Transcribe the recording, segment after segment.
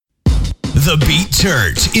The Beat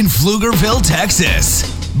Church in Pflugerville, Texas.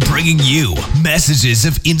 Bringing you messages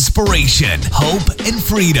of inspiration, hope, and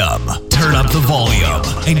freedom. Turn up the volume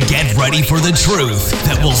and get ready for the truth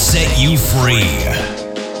that will set you free.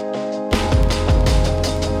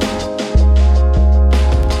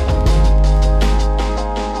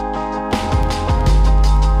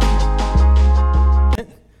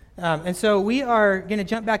 And so we are going to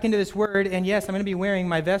jump back into this word, and yes, I'm going to be wearing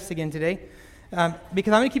my vest again today,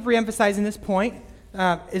 because I'm going to keep reemphasizing this point,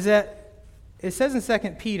 is that it says in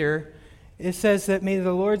 2 Peter, it says that may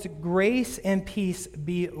the Lord's grace and peace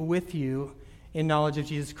be with you in knowledge of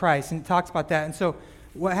Jesus Christ, and it talks about that. And so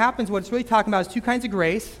what it's really talking about is two kinds of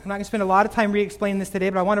grace. I'm not going to spend a lot of time re-explaining this today,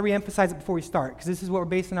 but I want to reemphasize it before we start, because this is what we're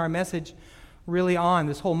basing our message really on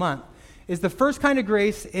this whole month, is the first kind of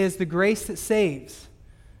grace is the grace that saves.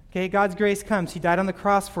 Okay, God's grace comes. He died on the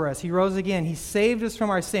cross for us. He rose again. He saved us from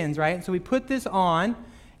our sins, right? And so we put this on,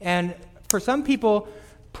 and for some people,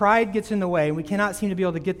 pride gets in the way, and we cannot seem to be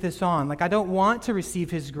able to get this on. Like, I don't want to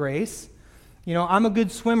receive His grace. You know, I'm a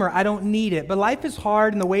good swimmer. I don't need it. But life is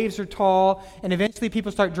hard, and the waves are tall, and eventually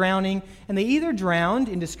people start drowning, and they either drowned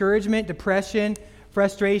in discouragement, depression,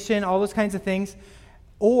 frustration, all those kinds of things,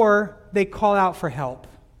 or they call out for help.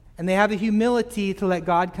 And they have the humility to let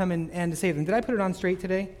God come and to save them. Did I put it on straight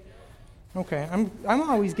today? Okay, I'm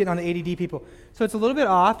always getting on the ADD people. So it's a little bit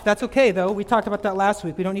off. That's okay, though. We talked about that last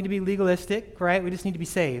week. We don't need to be legalistic, right? We just need to be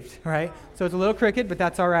saved, right? So it's a little crooked, but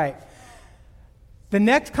that's all right. The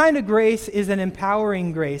next kind of grace is an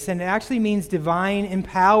empowering grace, and it actually means divine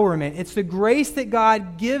empowerment. It's the grace that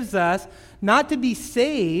God gives us not to be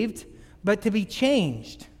saved, but to be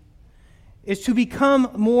changed. It's to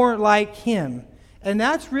become more like Him. And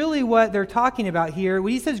that's really what they're talking about here.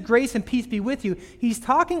 When he says grace and peace be with you, he's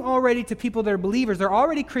talking already to people that are believers. They're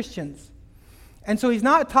already Christians. And so he's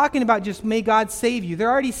not talking about just may God save you.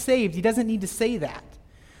 They're already saved. He doesn't need to say that.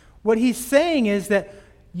 What he's saying is that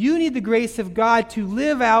you need the grace of God to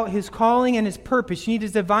live out His calling and His purpose. You need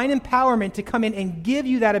His divine empowerment to come in and give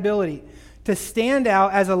you that ability to stand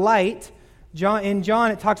out as a light. In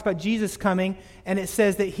John, it talks about Jesus coming, and it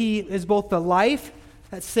says that He is both the life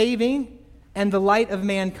that's saving and the light of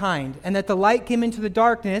mankind, and that the light came into the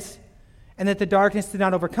darkness, and that the darkness did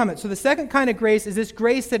not overcome it. So the second kind of grace is this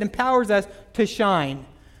grace that empowers us to shine,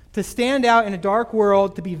 to stand out in a dark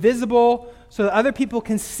world, to be visible, so that other people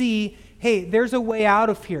can see, hey, there's a way out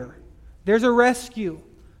of here. There's a rescue.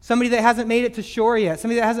 Somebody that hasn't made it to shore yet,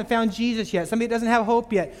 somebody that hasn't found Jesus yet, somebody that doesn't have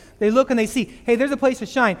hope yet. They look and they see, hey, there's a place to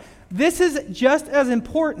shine. This is just as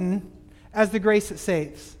important as the grace that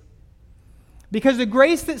saves. Because the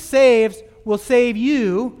grace that saves will save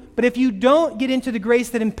you, but if you don't get into the grace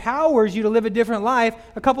that empowers you to live a different life,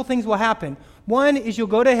 a couple things will happen. One is you'll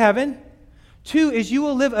go to heaven. Two is you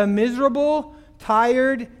will live a miserable,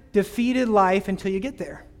 tired, defeated life until you get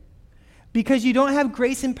there. Because you don't have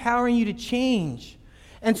grace empowering you to change.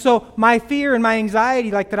 And so my fear and my anxiety,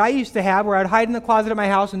 like that I used to have, where I'd hide in the closet at my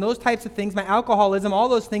house and those types of things, my alcoholism, all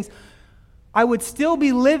those things, I would still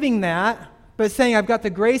be living that, but saying, I've got the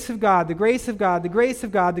grace of God, the grace of God, the grace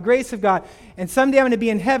of God, the grace of God, and someday I'm going to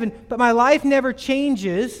be in heaven, but my life never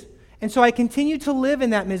changes, and so I continue to live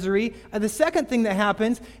in that misery. The second thing that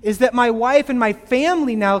happens is that my wife and my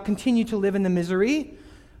family now continue to live in the misery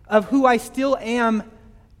of who I still am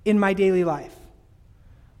in my daily life.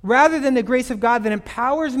 Rather than the grace of God that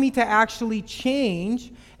empowers me to actually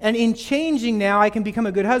change, and in changing now, I can become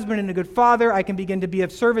a good husband and a good father. I can begin to be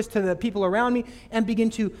of service to the people around me and begin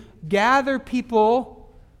to gather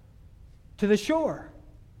people to the shore,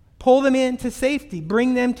 pull them into safety,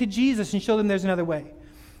 bring them to Jesus, and show them there's another way.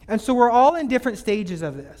 And so we're all in different stages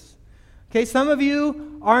of this. Okay, some of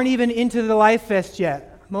you aren't even into the Life Fest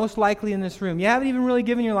yet, most likely in this room. You haven't even really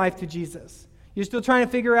given your life to Jesus. You're still trying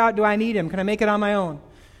to figure out, do I need Him? Can I make it on my own?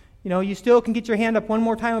 You know, you still can get your hand up one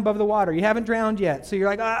more time above the water. You haven't drowned yet. So you're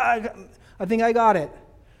like, I think I got it.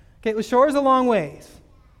 Okay, the shore is a long ways.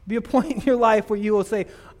 Be a point in your life where you will say,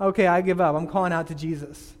 okay, I give up. I'm calling out to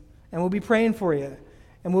Jesus. And we'll be praying for you.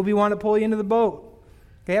 And we'll be wanting to pull you into the boat.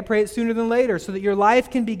 Okay, I pray it sooner than later so that your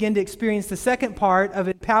life can begin to experience the second part of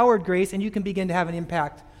empowered grace, and you can begin to have an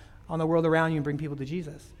impact on the world around you and bring people to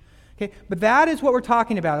Jesus. Okay, but that is what we're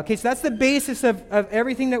talking about. Okay, so that's the basis of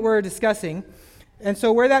everything that we're discussing. And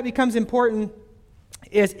so where that becomes important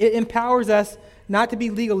is it empowers us not to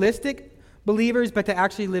be legalistic believers, but to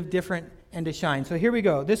actually live different and to shine. So here we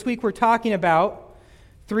go. This week we're talking about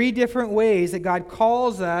 3 different ways that God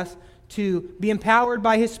calls us to be empowered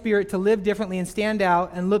by His Spirit to live differently and stand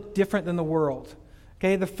out and look different than the world.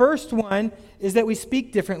 Okay, the first one is that we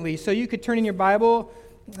speak differently. So you could turn in your Bible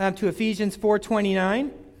to Ephesians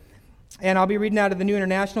 4:29. And I'll be reading out of the New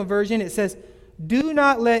International Version. It says, "Do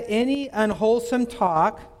not let any unwholesome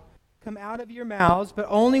talk come out of your mouths, but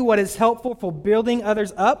only what is helpful for building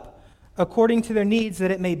others up according to their needs,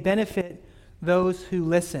 that it may benefit those who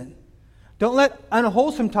listen." Don't let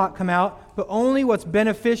unwholesome talk come out, but only what's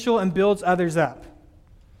beneficial and builds others up.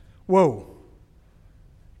 Whoa.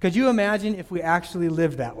 Could you imagine if we actually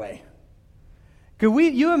lived that way? Could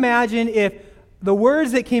you imagine if the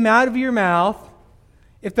words that came out of your mouth,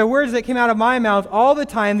 if the words that came out of my mouth all the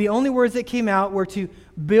time, the only words that came out were to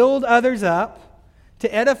build others up,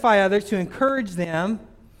 to edify others, to encourage them,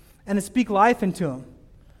 and to speak life into them?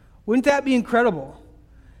 Wouldn't that be incredible?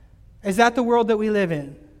 Is that the world that we live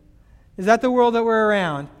in? Is that the world that we're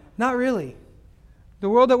around? Not really. The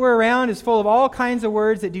world that we're around is full of all kinds of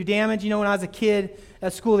words that do damage. You know, when I was a kid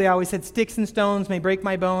at school, they always said, "Sticks and stones may break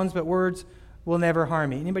my bones, but words will never harm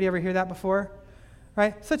me." Anybody ever hear that before?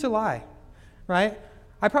 Right? Such a lie. Right?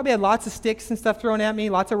 I probably had lots of sticks and stuff thrown at me,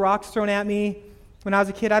 lots of rocks thrown at me. When I was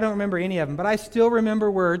a kid, I don't remember any of them, but I still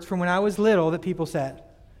remember words from when I was little that people said.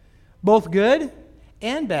 Both good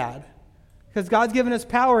and bad. Because God's given us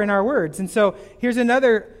power in our words. And so here's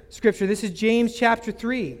another scripture. This is James chapter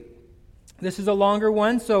 3. This is a longer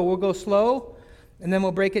one, so we'll go slow, and then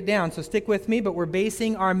we'll break it down. So stick with me, but we're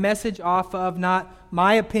basing our message off of not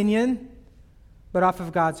my opinion, but off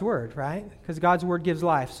of God's word, right? Because God's word gives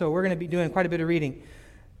life. So we're going to be doing quite a bit of reading.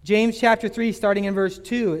 James chapter 3, starting in verse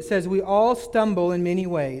 2, it says, "We all stumble in many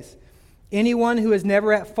ways. Anyone who is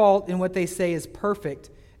never at fault in what they say is perfect,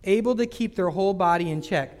 able to keep their whole body in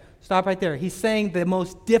check." Stop right there. He's saying the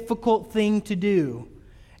most difficult thing to do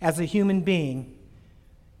as a human being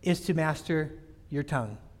is to master your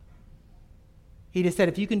tongue. He just said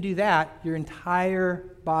if you can do that, your entire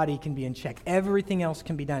body can be in check. Everything else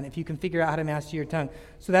can be done if you can figure out how to master your tongue.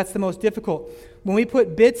 So that's the most difficult. When we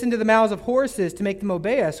put bits into the mouths of horses to make them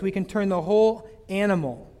obey us, we can turn the whole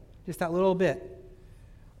animal, just that little bit.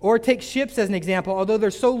 Or take ships as an example. Although they're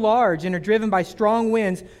so large and are driven by strong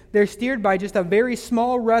winds, they're steered by just a very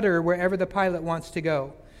small rudder wherever the pilot wants to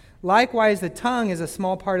go. Likewise, the tongue is a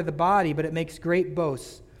small part of the body, but it makes great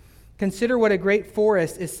boasts. Consider what a great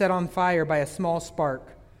forest is set on fire by a small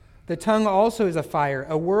spark. The tongue also is a fire,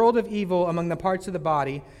 a world of evil among the parts of the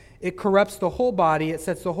body. It corrupts the whole body. It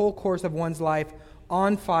sets the whole course of one's life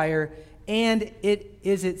on fire, and it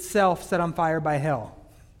is itself set on fire by hell.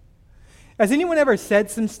 Has anyone ever said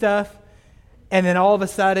some stuff, and then all of a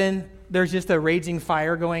sudden, there's just a raging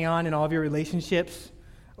fire going on in all of your relationships,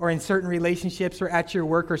 or in certain relationships, or at your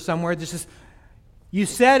work or somewhere? There's just, you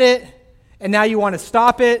said it, and now you want to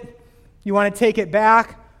stop it, you want to take it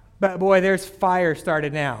back, but boy, there's fire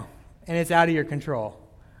started now, and it's out of your control,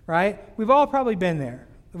 right? We've all probably been there.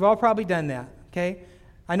 We've all probably done that, okay?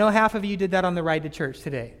 I know half of you did that on the ride to church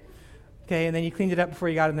today, okay? And then you cleaned it up before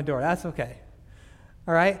you got in the door. That's okay,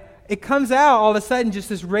 all right? It comes out all of a sudden, just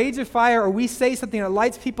this rage of fire, or we say something that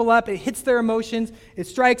lights people up, it hits their emotions, it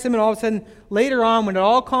strikes them, and all of a sudden, later on, when it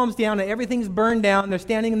all calms down and everything's burned down, they're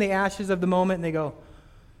standing in the ashes of the moment, and they go,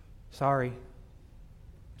 "Sorry,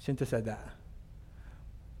 shouldn't have said that."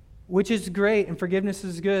 Which is great, and forgiveness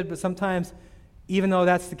is good, but sometimes, even though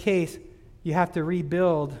that's the case, you have to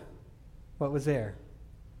rebuild what was there.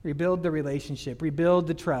 Rebuild the relationship, rebuild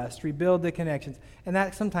the trust, rebuild the connections, and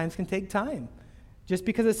that sometimes can take time, just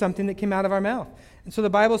because it's something that came out of our mouth. And so the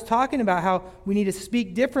Bible's talking about how we need to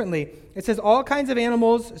speak differently. It says all kinds of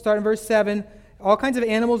animals, start in verse 7, all kinds of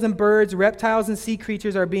animals and birds, reptiles and sea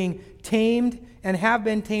creatures are being tamed and have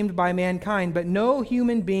been tamed by mankind, but no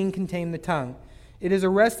human being can tame the tongue. It is a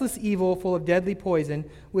restless evil full of deadly poison.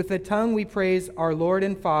 With the tongue we praise our Lord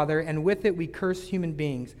and Father, and with it we curse human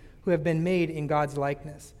beings who have been made in God's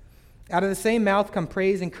likeness. Out of the same mouth come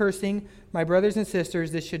praise and cursing. My brothers and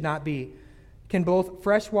sisters, this should not be. Can both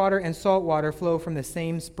fresh water and salt water flow from the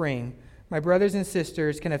same spring? My brothers and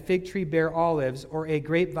sisters, can a fig tree bear olives or a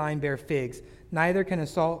grapevine bear figs? Neither can a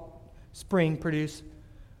salt spring produce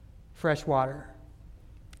fresh water.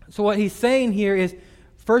 So what he's saying here is,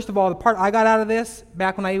 first of all, the part I got out of this,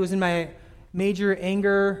 back when I was in my major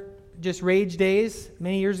anger, just rage days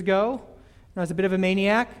many years ago, when I was a bit of a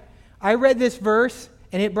maniac, I read this verse,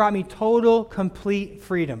 and it brought me total, complete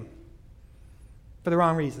freedom for the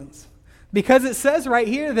wrong reasons. Because it says right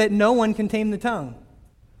here that no one can tame the tongue.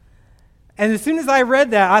 And as soon as I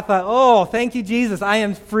read that, I thought, oh, thank you, Jesus, I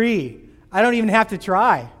am free. I don't even have to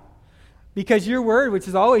try. Because your word, which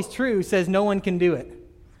is always true, says no one can do it.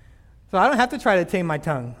 So I don't have to try to tame my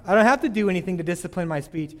tongue. I don't have to do anything to discipline my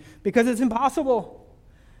speech, because it's impossible.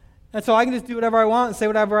 And so I can just do whatever I want and say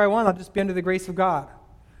whatever I want. I'll just be under the grace of God.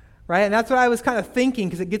 Right? And that's what I was kind of thinking,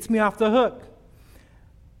 because it gets me off the hook.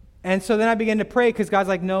 And so then I began to pray because God's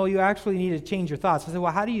like, no, you actually need to change your thoughts. I said,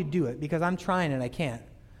 well, how do you do it? Because I'm trying and I can't.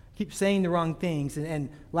 I keep saying the wrong things and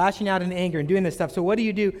lashing out in anger and doing this stuff. So what do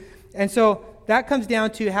you do? And so that comes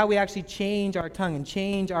down to how we actually change our tongue and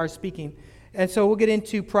change our speaking. And so we'll get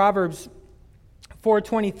into Proverbs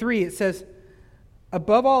 4:23. It says,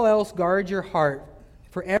 above all else, guard your heart,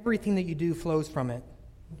 for everything that you do flows from it.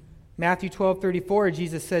 Matthew 12:34,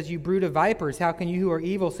 Jesus says, you brood of vipers, how can you who are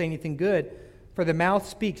evil say anything good? For the mouth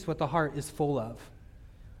speaks what the heart is full of.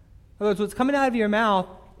 In other words, what's coming out of your mouth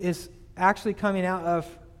is actually coming out of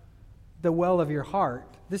the well of your heart.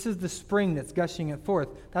 This is the spring that's gushing it forth.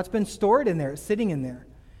 That's been stored in there. It's sitting in there.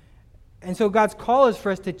 And so God's call is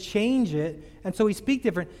for us to change it, and so we speak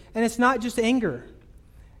different. And it's not just anger.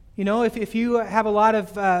 You know, if you have a lot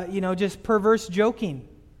of, just perverse joking,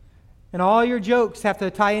 and all your jokes have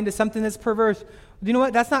to tie into something that's perverse, you know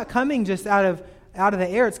what? That's not coming just out of the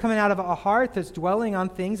air. It's coming out of a heart that's dwelling on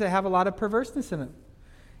things that have a lot of perverseness in them.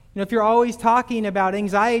 You know, if you're always talking about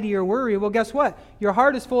anxiety or worry, well, guess what? Your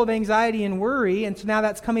heart is full of anxiety and worry, and so now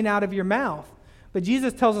that's coming out of your mouth. But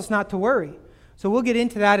Jesus tells us not to worry. So we'll get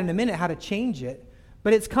into that in a minute, how to change it.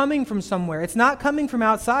 But it's coming from somewhere. It's not coming from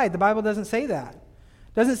outside. The Bible doesn't say that.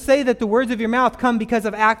 It doesn't say that the words of your mouth come because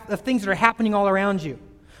of things that are happening all around you.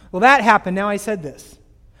 Well, that happened. Now I said this.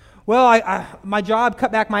 Well, my job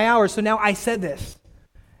cut back my hours, so now I said this.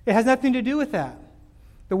 It has nothing to do with that.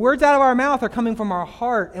 The words out of our mouth are coming from our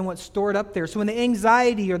heart and what's stored up there. So when the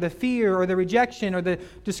anxiety or the fear or the rejection or the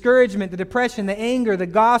discouragement, the depression, the anger, the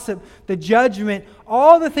gossip, the judgment,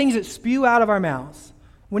 all the things that spew out of our mouths,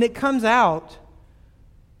 when it comes out,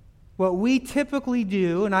 what we typically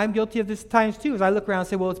do, and I'm guilty of this times too, is I look around and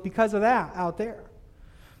say, well, it's because of that out there.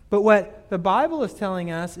 But what the Bible is telling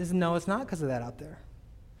us is, no, it's not because of that out there.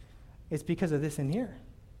 It's because of this in here.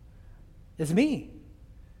 It's me.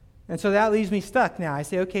 And so that leaves me stuck now. I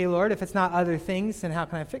say, okay, Lord, if it's not other things, then how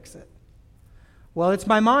can I fix it? Well, it's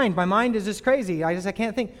my mind. My mind is just crazy. I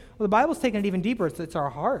can't think. Well, the Bible's taking it even deeper. It's our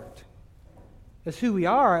heart. It's who we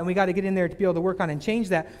are, and we got to get in there to be able to work on and change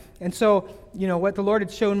that. And so, what the Lord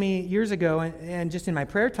had shown me years ago, and just in my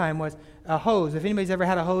prayer time, was a hose. If anybody's ever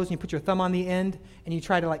had a hose and you put your thumb on the end and you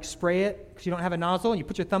try to spray it because you don't have a nozzle, and you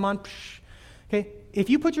put your thumb on, okay? If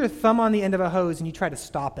you put your thumb on the end of a hose and you try to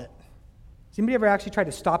stop it, has anybody ever actually tried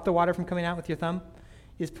to stop the water from coming out with your thumb?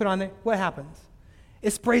 You just put on there. What happens?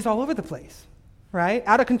 It sprays all over the place, right?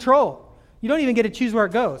 Out of control. You don't even get to choose where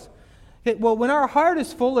it goes. Okay, well, when our heart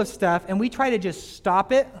is full of stuff and we try to just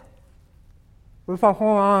stop it, hold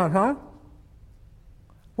on, huh?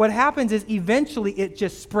 What happens is eventually it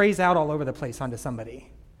just sprays out all over the place onto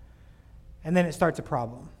somebody. And then it starts a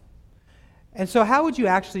problem. And so how would you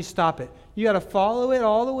actually stop it? You got to follow it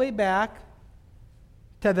all the way back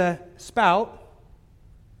to the spout,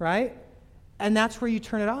 right? And that's where you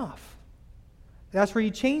turn it off. That's where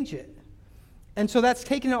you change it. And so that's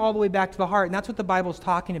taking it all the way back to the heart, and that's what the Bible's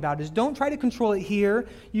talking about, is don't try to control it here.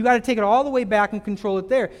 You got to take it all the way back and control it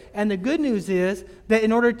there. And the good news is that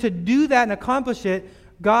in order to do that and accomplish it,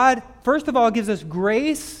 God, first of all, gives us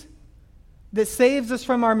grace that saves us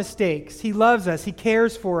from our mistakes. He loves us. He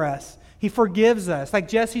cares for us. He forgives us. Like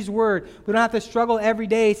Jesse's word, we don't have to struggle every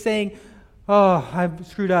day saying, oh, I've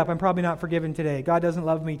screwed up. I'm probably not forgiven today. God doesn't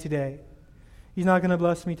love me today. He's not going to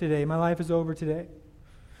bless me today. My life is over today.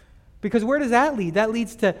 Because where does that lead? That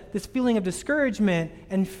leads to this feeling of discouragement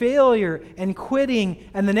and failure and quitting.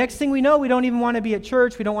 And the next thing we know, we don't even want to be at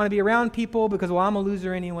church. We don't want to be around people because, well, I'm a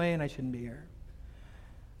loser anyway and I shouldn't be here.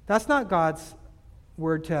 That's not God's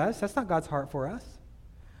word to us. That's not God's heart for us.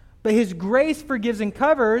 But His grace forgives and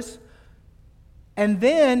covers. And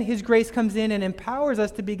then His grace comes in and empowers us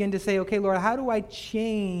to begin to say, okay, Lord, how do I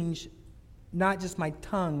change not just my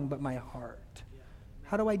tongue, but my heart?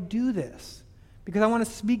 How do I do this? Because I want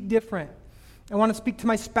to speak different. I want to speak to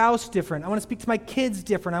my spouse different. I want to speak to my kids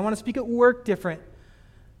different. I want to speak at work different.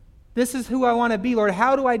 This is who I want to be, Lord.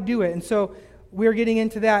 How do I do it? And so we're getting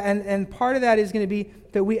into that. And part of that is going to be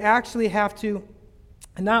that we actually have to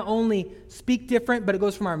not only speak different, but it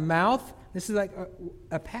goes from our mouth. This is like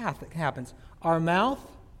a path that happens. Our mouth,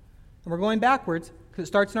 and we're going backwards because it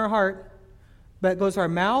starts in our heart, but it goes to our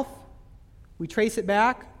mouth. We trace it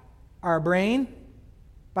back. Our brain.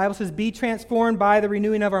 Bible says, be transformed by the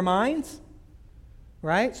renewing of our minds,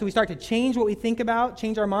 right? So we start to change what we think about,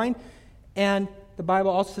 change our mind. And the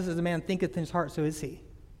Bible also says, as a man thinketh in his heart, so is he,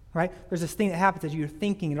 right? There's this thing that happens as you're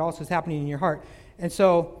thinking. It also is happening in your heart. And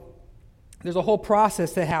so there's a whole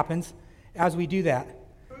process that happens as we do that.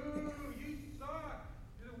 Boo, you suck.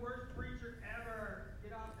 You're the worst preacher ever.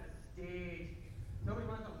 Get off the stage. Nobody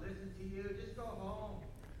wants to listen to you. Just go home.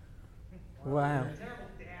 Wow. You're a terrible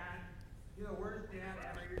dad. You're the worst dad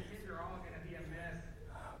ever. Your kids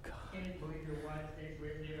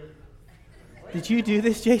Did you do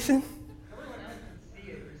this, Jason? Everyone else can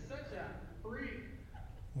see it. You're such a freak.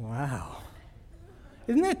 Wow.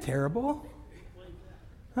 Isn't that terrible?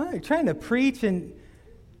 Huh? You're trying to preach, and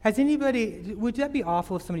would that be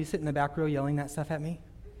awful if somebody sit in the back row yelling that stuff at me?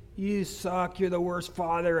 You suck, you're the worst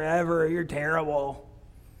father ever, you're terrible.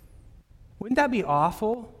 Wouldn't that be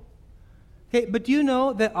awful? Okay, but do you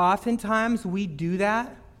know that oftentimes we do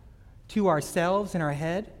that to ourselves in our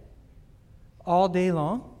head all day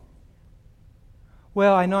long?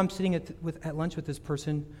 Well, I know I'm sitting at lunch with this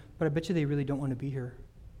person, but I bet you they really don't want to be here.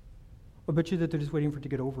 I bet you that they're just waiting for it to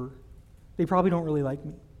get over. They probably don't really like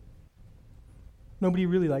me. Nobody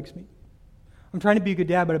really likes me. I'm trying to be a good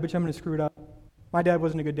dad, but I bet you I'm going to screw it up. My dad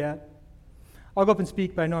wasn't a good dad. I'll go up and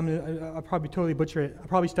speak, but I know I'll probably totally butcher it. I'll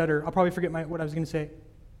probably stutter. I'll probably forget what I was going to say.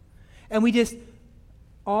 And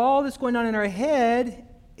all that's going on in our head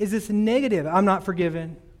is this negative. I'm not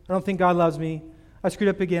forgiven. I don't think God loves me. I screwed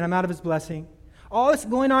up again. I'm out of his blessing. All this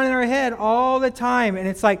going on in our head all the time. And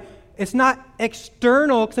it's like, it's not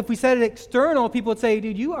external, because if we said it external, people would say,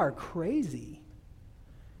 dude, you are crazy.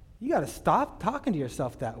 You got to stop talking to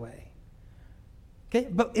yourself that way. Okay,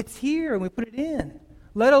 but it's here and we put it in.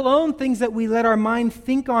 Let alone things that we let our mind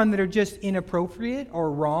think on that are just inappropriate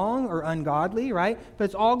or wrong or ungodly, right? But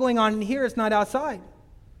it's all going on in here, it's not outside.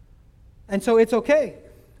 And so it's okay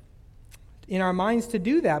in our minds to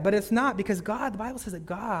do that, but it's not, because God, the Bible says that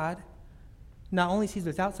God not only sees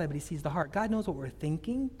what's outside, but he sees the heart. God knows what we're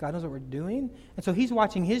thinking. God knows what we're doing. And so he's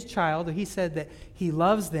watching his child, or he said that he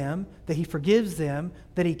loves them, that he forgives them,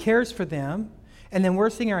 that he cares for them. And then we're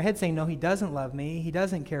sitting in our head saying, no, he doesn't love me. He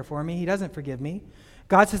doesn't care for me. He doesn't forgive me.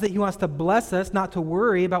 God says that he wants to bless us, not to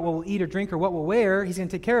worry about what we'll eat or drink or what we'll wear. He's going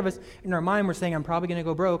to take care of us. In our mind, we're saying, I'm probably going to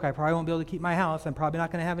go broke. I probably won't be able to keep my house. I'm probably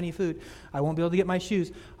not going to have any food. I won't be able to get my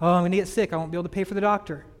shoes. Oh, I'm going to get sick. I won't be able to pay for the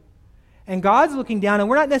doctor. And God's looking down, and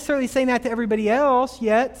we're not necessarily saying that to everybody else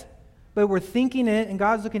yet, but we're thinking it, and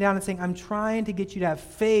God's looking down and saying, I'm trying to get you to have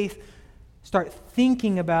faith. Start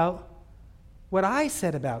thinking about what I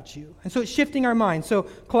said about you. And so it's shifting our mind. So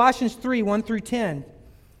Colossians 3, 1 through 10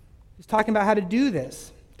 is talking about how to do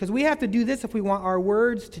this. Because we have to do this if we want our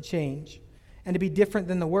words to change and to be different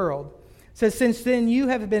than the world. It says, since then you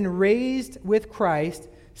have been raised with Christ,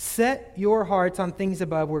 set your hearts on things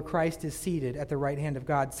above where Christ is seated at the right hand of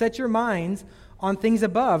God. Set your minds on things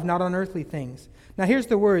above, not on earthly things. Now here's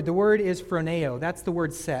the word. The word is phroneo. That's the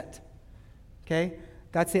word set. Okay?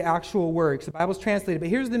 That's the actual word, because the Bible's translated. But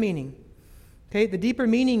here's the meaning. Okay? The deeper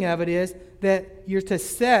meaning of it is that you're to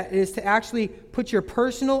set is to actually put your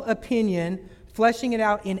personal opinion, fleshing it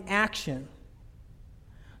out in action.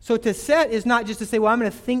 So to set is not just to say, well, I'm going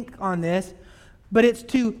to think on this, but it's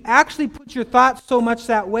to actually put your thoughts so much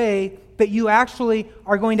that way that you actually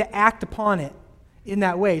are going to act upon it in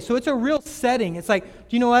that way. So it's a real setting. It's like,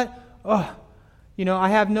 do you know what? I'll give you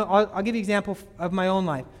an example of my own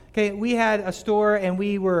life. Okay, we had a store and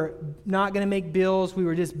we were not going to make bills. We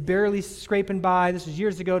were just barely scraping by. This was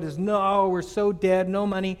years ago. We're so dead, no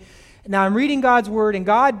money. Now I'm reading God's word, and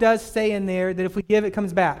God does say in there that if we give, it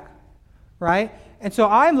comes back, right? And so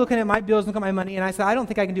I'm looking at my bills, looking at my money, and I said, I don't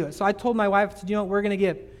think I can do it. So I told my wife, I said, you know what, we're going to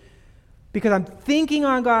give. Because I'm thinking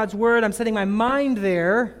on God's word, I'm setting my mind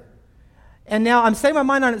there, and now I'm setting my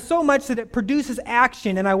mind on it so much that it produces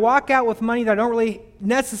action, and I walk out with money that I don't really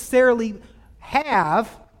necessarily have,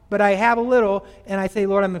 but I have a little, and I say,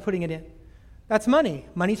 Lord, I'm putting it in. That's money.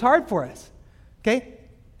 Money's hard for us. Okay?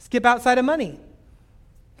 Skip outside of money.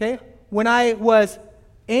 Okay? When I was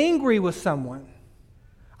angry with someone,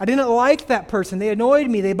 I didn't like that person. They annoyed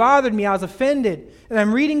me. They bothered me. I was offended. And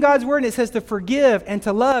I'm reading God's word, and it says to forgive and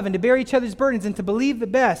to love and to bear each other's burdens and to believe the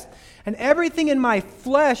best. And everything in my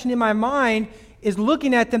flesh and in my mind is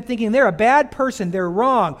looking at them thinking they're a bad person. They're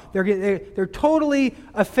wrong. They're totally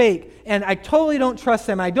a fake. And I totally don't trust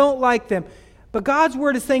them. I don't like them. But God's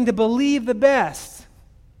word is saying to believe the best.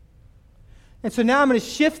 And so now I'm going to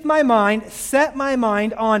shift my mind, set my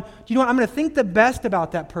mind on, I'm going to think the best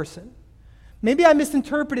about that person. Maybe I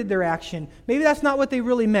misinterpreted their action. Maybe that's not what they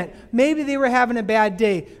really meant. Maybe they were having a bad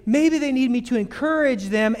day. Maybe they need me to encourage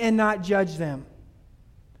them and not judge them.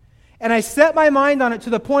 And I set my mind on it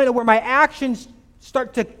to the point of where my actions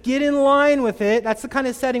start to get in line with it. That's the kind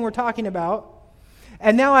of setting we're talking about.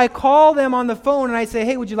 And now I call them on the phone and I say,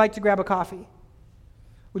 hey, would you like to grab a coffee?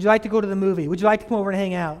 Would you like to go to the movie? Would you like to come over and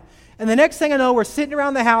hang out? And the next thing I know, we're sitting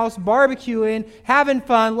around the house, barbecuing, having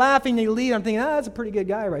fun, laughing. They leave. I'm thinking, that's a pretty good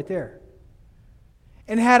guy right there.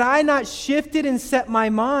 And had I not shifted and set my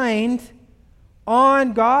mind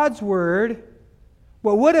on God's word,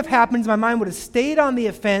 what would have happened is my mind would have stayed on the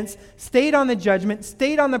offense, stayed on the judgment,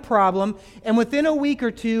 stayed on the problem, and within a week or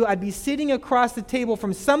two, I'd be sitting across the table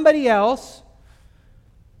from somebody else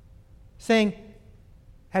saying,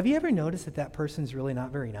 have you ever noticed that that person's really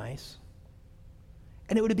not very nice?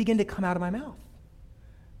 And it would begin to come out of my mouth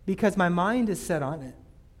because my mind is set on it.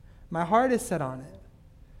 My heart is set on it.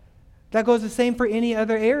 That goes the same for any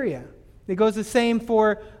other area. It goes the same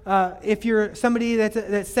for if you're somebody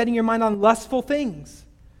that's setting your mind on lustful things.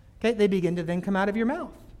 Okay, they begin to then come out of your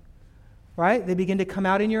mouth. Right? They begin to come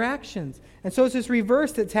out in your actions. And so it's this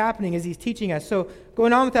reverse that's happening as he's teaching us. So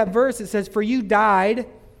going on with that verse, it says, for you died.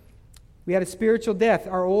 We had a spiritual death.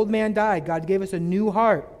 Our old man died. God gave us a new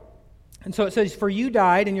heart. And so it says, for you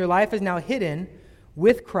died, and your life is now hidden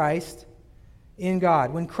with Christ in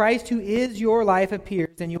God. When Christ, who is your life,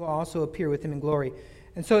 appears, then you will also appear with him in glory.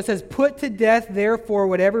 And so it says, put to death, therefore,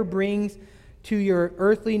 whatever brings to your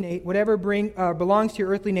earthly belongs to your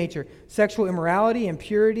earthly nature: sexual immorality,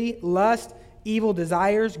 impurity, lust, evil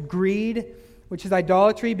desires, greed, which is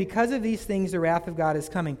idolatry. Because of these things, the wrath of God is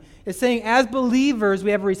coming. It's saying, as believers,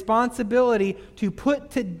 we have a responsibility to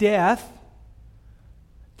put to death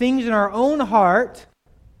things in our own heart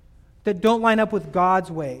that don't line up with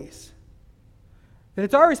God's ways. That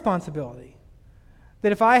it's our responsibility.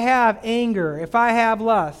 That if I have anger, if I have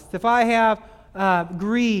lust, if I have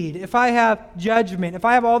greed, if I have judgment, if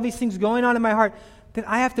I have all these things going on in my heart, then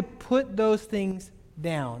I have to put those things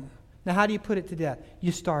down. Now, how do you put it to death?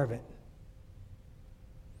 You starve it.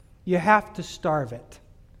 You have to starve it.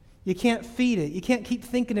 You can't feed it. You can't keep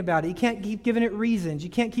thinking about it. You can't keep giving it reasons. You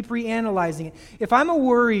can't keep reanalyzing it. If I'm a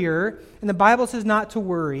worrier, and the Bible says not to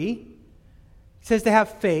worry, it says to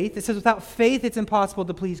have faith. It says without faith it's impossible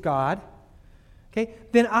to please God. Okay,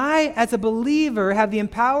 then I, as a believer, have the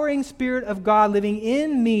empowering Spirit of God living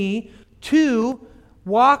in me to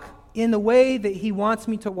walk in the way that he wants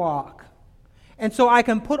me to walk. And so I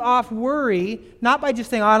can put off worry, not by just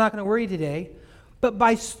saying, I'm not going to worry today, but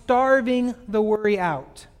by starving the worry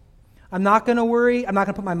out. I'm not going to worry. I'm not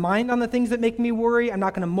going to put my mind on the things that make me worry. I'm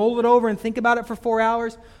not going to mull it over and think about it for 4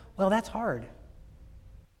 hours. Well, that's hard.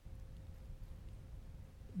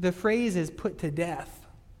 The phrase is put to death.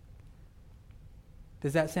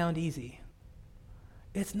 Does that sound easy?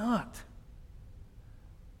 It's not.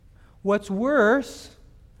 What's worse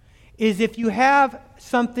is if you have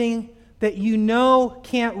something that you know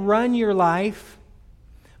can't run your life,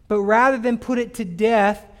 but rather than put it to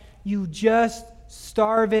death, you just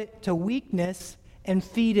starve it to weakness and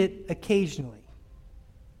feed it occasionally.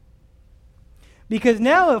 Because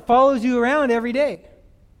now it follows you around every day,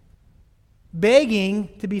 begging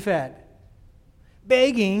to be fed,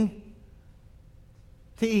 begging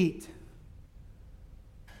to eat,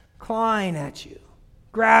 clawing at you,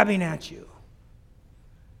 grabbing at you.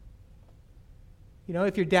 You know,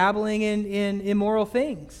 if you're dabbling in immoral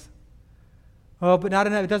things. Oh, but not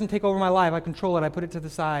enough. It doesn't take over my life. I control it. I put it to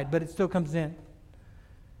the side, but it still comes in.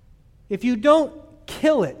 If you don't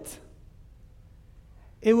kill it,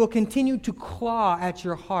 it will continue to claw at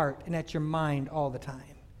your heart and at your mind all the time.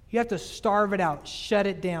 You have to starve it out, shut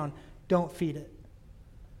it down, don't feed it.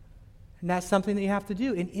 And that's something that you have to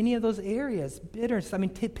do in any of those areas. Bitterness. I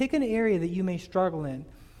mean, pick an area that you may struggle in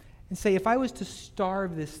and say, if I was to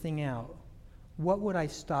starve this thing out, what would I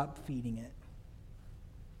stop feeding it?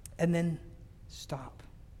 And then stop.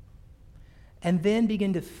 And then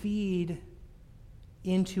begin to feed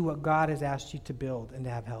into what God has asked you to build and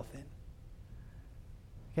to have health in.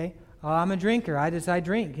 Okay? Oh, I'm a drinker. I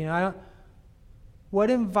drink. You know,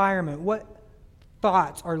 what environment, what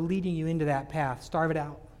thoughts are leading you into that path? Starve it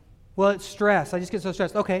out. Well, it's stress. I just get so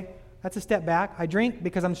stressed. Okay, that's a step back. I drink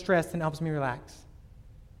because I'm stressed and it helps me relax.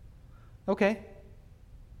 Okay.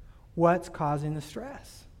 What's causing the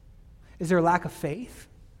stress? Is there a lack of faith?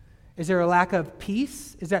 Is there a lack of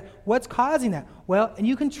peace? What's causing that? Well, and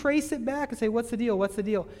you can trace it back and say, what's the deal? What's the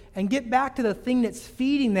deal? And get back to the thing that's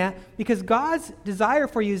feeding that, because God's desire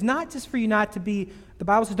for you is not just for you not to be, the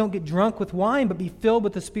Bible says don't get drunk with wine, but be filled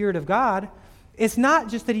with the Spirit of God. It's not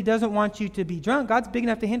just that he doesn't want you to be drunk. God's big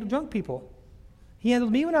enough to handle drunk people. He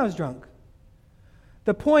handled me when I was drunk.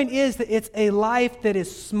 The point is that it's a life that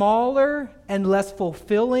is smaller and less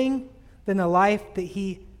fulfilling than the life that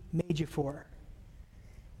he made you for.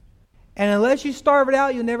 And unless you starve it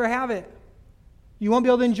out, you'll never have it. You won't be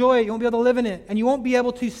able to enjoy it. You won't be able to live in it. And you won't be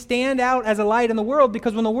able to stand out as a light in the world,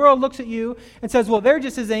 because when the world looks at you and says, well, they're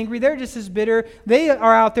just as angry, they're just as bitter, they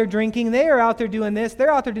are out there drinking, they are out there doing this,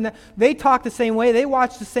 they're out there doing that, they talk the same way, they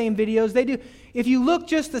watch the same videos, they do. If you look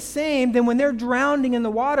just the same, then when they're drowning in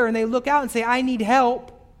the water and they look out and say, I need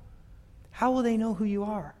help, how will they know who you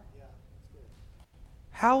are?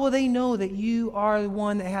 How will they know that you are the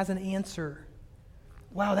one that has an answer?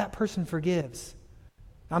 Wow, that person forgives.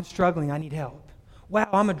 I'm struggling, I need help. Wow,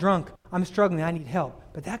 I'm a drunk, I'm struggling, I need help.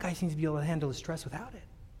 But that guy seems to be able to handle his stress without it.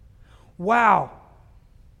 Wow.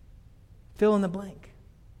 Fill in the blank.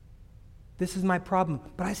 This is my problem.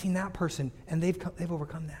 But I've seen that person, and they've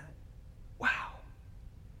overcome that. Wow.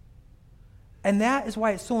 And that is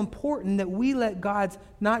why it's so important that we let God's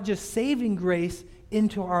not just saving grace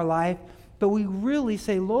into our life, but we really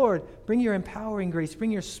say, Lord, bring your empowering grace,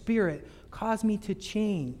 bring your Spirit, cause me to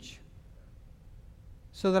change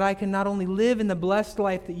so that I can not only live in the blessed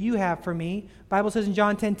life that you have for me. The Bible says in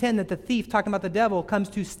John 10:10 that the thief, talking about the devil, comes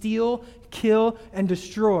to steal, kill, and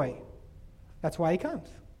destroy. That's why he comes.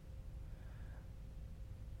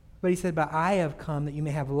 But he said, but I have come that you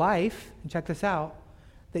may have life, and check this out,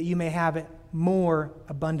 that you may have it more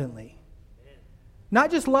abundantly. Amen.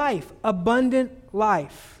 Not just life, abundant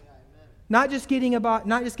life. Yeah, not just getting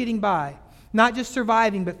by, not just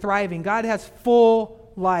surviving, but thriving. God has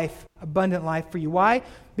full life, abundant life for you. Why?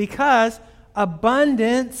 Because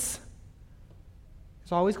abundance,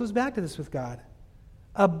 this always goes back to this with God.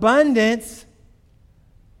 Abundance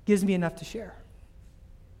gives me enough to share.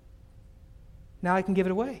 Now I can give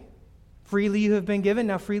it away. Freely you have been given,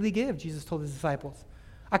 now freely give, Jesus told his disciples.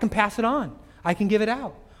 I can pass it on. I can give it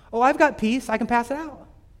out. Oh, I've got peace. I can pass it out.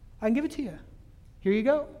 I can give it to you. Here you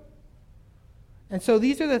go. And so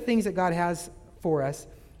these are the things that God has for us.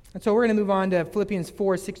 And so we're going to move on to Philippians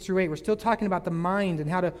 4, 6 through 8. We're still talking about the mind and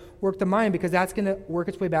how to work the mind because that's going to work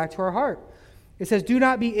its way back to our heart. It says, do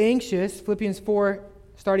not be anxious, Philippians 4,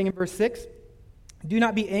 starting in verse 6. Do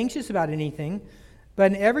not be anxious about anything,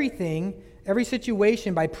 but in everything, every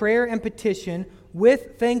situation, by prayer and petition,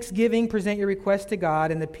 with thanksgiving, present your requests to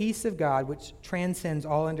God, and the peace of God, which transcends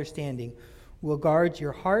all understanding, will guard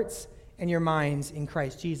your hearts and your minds in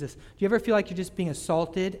Christ Jesus. Do you ever feel like you're just being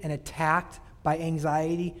assaulted and attacked by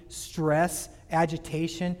anxiety, stress,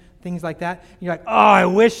 agitation, things like that? And you're like,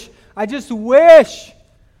 oh, I just wish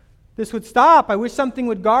this would stop. I wish something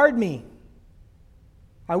would guard me.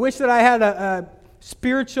 I wish that I had a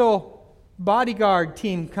spiritual bodyguard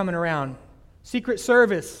team coming around. Secret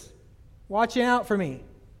Service, watching out for me.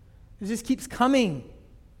 It just keeps coming.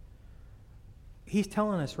 He's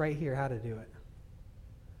telling us right here how to do it.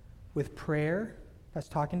 With prayer, that's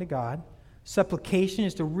talking to God. Supplication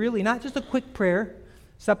is to really, not just a quick prayer.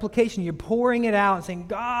 Supplication, you're pouring it out and saying,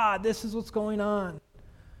 God, this is what's going on.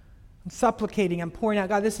 I'm supplicating, I'm pouring out,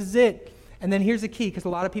 God, this is it. And then here's the key, because a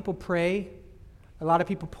lot of people pray, a lot of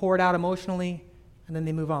people pour it out emotionally, and then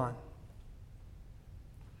they move on.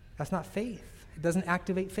 That's not faith. It doesn't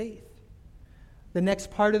activate faith. The next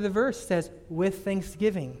part of the verse says, with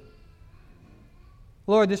thanksgiving.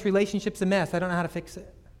 Lord, this relationship's a mess. I don't know how to fix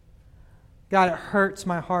it. God, it hurts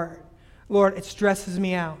my heart. Lord, it stresses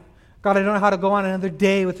me out. God, I don't know how to go on another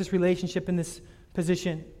day with this relationship in this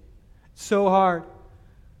position. It's so hard.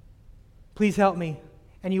 Please help me.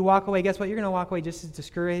 And you walk away. Guess what? You're going to walk away just as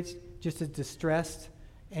discouraged, just as distressed,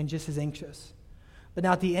 and just as anxious. But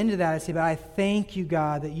now at the end of that, I say, but I thank you,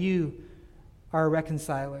 God, that you are a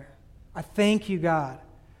reconciler. I thank you, God,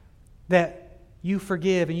 that you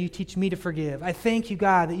forgive and you teach me to forgive. I thank you,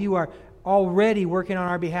 God, that you are already working on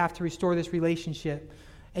our behalf to restore this relationship.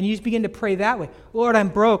 And you just begin to pray that way. Lord, I'm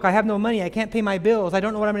broke. I have no money. I can't pay my bills. I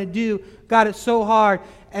don't know what I'm going to do. God, it's so hard.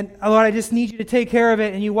 And Lord, I just need you to take care of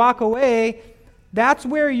it. And you walk away. That's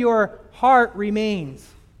where your heart remains.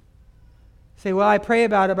 Say, well, I pray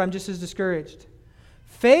about it, but I'm just as discouraged.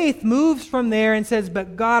 Faith moves from there and says,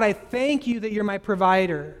 but God, I thank you that you're my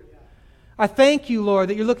provider. I thank you, Lord,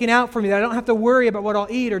 that you're looking out for me, that I don't have to worry about what I'll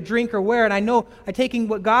eat or drink or wear. And I know I'm taking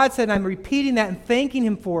what God said and I'm repeating that and thanking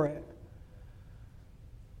him for it.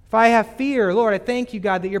 If I have fear, Lord, I thank you,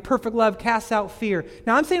 God, that your perfect love casts out fear.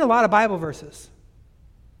 Now, I'm saying a lot of Bible verses.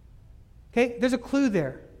 Okay? There's a clue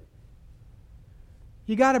there.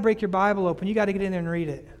 You got to break your Bible open. You got to get in there and read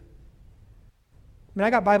it. I mean, I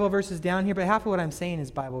got Bible verses down here, but half of what I'm saying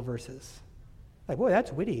is Bible verses. Like, boy,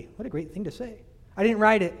 that's witty. What a great thing to say. I didn't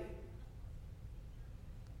write it.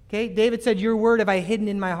 Okay? David said, your word have I hidden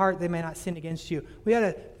in my heart, they may not sin against you. We got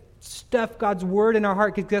to stuff God's word in our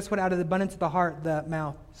heart, because guess what? Out of the abundance of the heart, the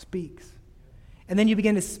mouth speaks. And then you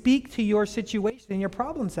begin to speak to your situation and your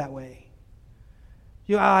problems that way.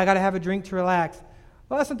 I got to have a drink to relax.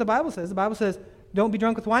 Well, that's what the Bible says. The Bible says, don't be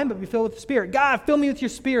drunk with wine, but be filled with the Spirit. God, fill me with your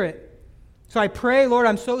Spirit. So I pray, Lord,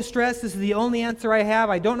 I'm so stressed. This is the only answer I have.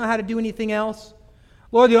 I don't know how to do anything else.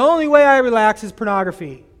 Lord, the only way I relax is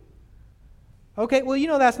pornography. Okay, well, you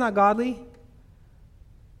know that's not godly.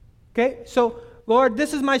 Okay, so, Lord,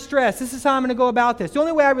 this is my stress. This is how I'm going to go about this. The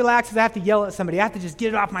only way I relax is I have to yell at somebody. I have to just get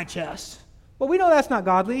it off my chest. Well, we know that's not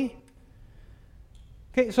godly.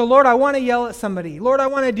 Okay, so, Lord, I want to yell at somebody. Lord, I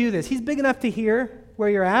want to do this. He's big enough to hear where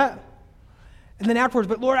you're at. And then afterwards,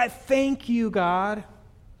 but Lord, I thank you, God,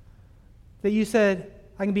 that you said,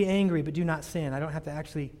 I can be angry, but do not sin. I don't have to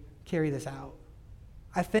actually carry this out.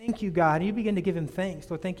 I thank you, God. And you begin to give him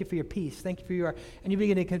thanks. Lord, thank you for your peace. Thank you for your... And you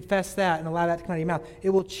begin to confess that and allow that to come out of your mouth.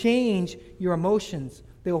 It will change your emotions.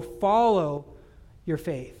 They will follow your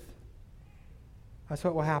faith. That's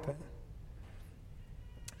what will happen.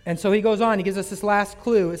 And so he goes on. He gives us this last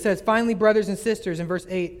clue. It says, finally, brothers and sisters, in verse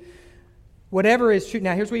 8, whatever is true.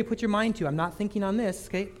 Now, here's where you put your mind to. I'm not thinking on this,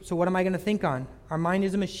 okay? So what am I going to think on? Our mind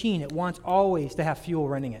is a machine. It wants always to have fuel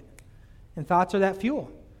running it. And thoughts are that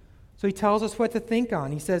fuel. So he tells us what to think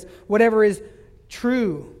on. He says, whatever is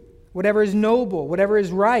true, whatever is noble, whatever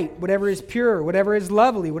is right, whatever is pure, whatever is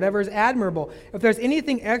lovely, whatever is admirable. If there's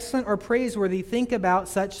anything excellent or praiseworthy, think about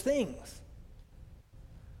such things.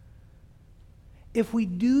 If we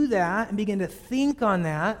do that and begin to think on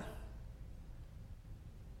that,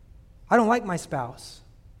 I don't like my spouse.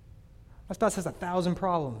 My spouse has 1,000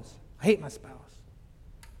 problems. I hate my spouse.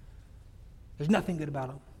 There's nothing good about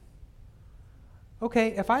him. Okay,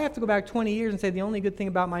 if I have to go back 20 years and say the only good thing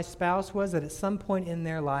about my spouse was that at some point in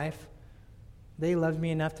their life, they loved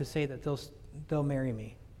me enough to say that they'll marry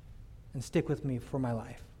me and stick with me for my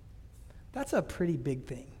life. That's a pretty big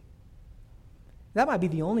thing. That might be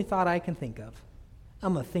the only thought I can think of.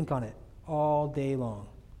 I'm going to think on it all day long.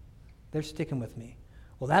 They're sticking with me.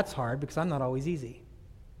 Well, that's hard because I'm not always easy.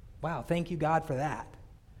 Wow, thank you, God, for that.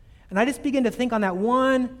 And I just begin to think on that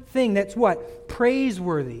one thing that's what?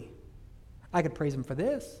 Praiseworthy. I could praise him for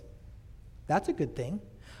this. That's a good thing.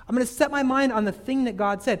 I'm going to set my mind on the thing that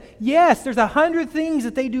God said. Yes, there's 100 things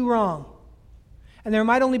that they do wrong. And there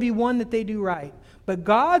might only be one that they do right. But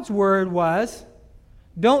God's word was,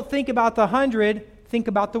 don't think about the 100, think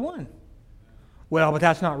about the one. Well, but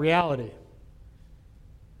that's not reality.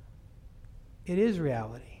 It is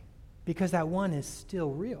reality because that one is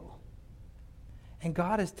still real. And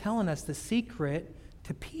God is telling us the secret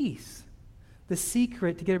to peace, the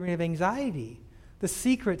secret to getting rid of anxiety, the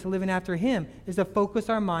secret to living after him is to focus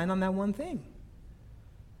our mind on that one thing.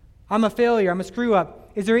 I'm a failure. I'm a screw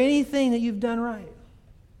up. Is there anything that you've done right?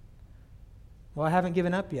 Well, I haven't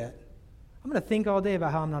given up yet. I'm going to think all day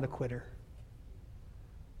about how I'm not a quitter.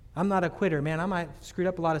 I'm not a quitter, man. I might have screwed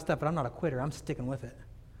up a lot of stuff, but I'm not a quitter. I'm sticking with it.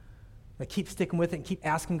 I keep sticking with it and keep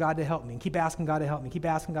asking God to help me and keep asking God to help me, keep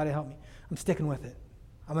asking God to help me. I'm sticking with it.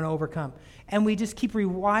 I'm going to overcome. And we just keep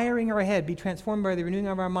rewiring our head, be transformed by the renewing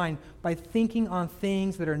of our mind by thinking on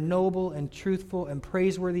things that are noble and truthful and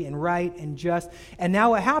praiseworthy and right and just. And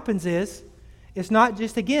now what happens is, it's not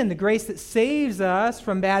just, again, the grace that saves us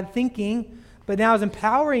from bad thinking, but now is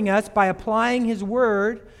empowering us by applying his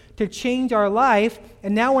word to change our life.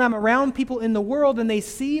 And now when I'm around people in the world and they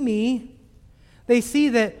see me, they see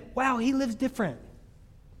that, wow, he lives different.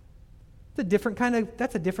 That's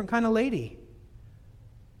a different kind of lady.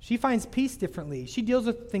 She finds peace differently. She deals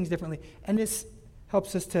with things differently. And this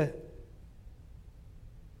helps us to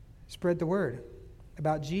spread the word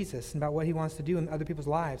about Jesus and about what he wants to do in other people's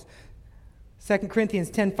lives. 2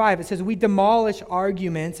 Corinthians 10:5, it says, we demolish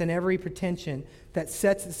arguments and every pretension that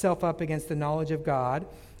sets itself up against the knowledge of God,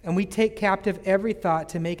 and we take captive every thought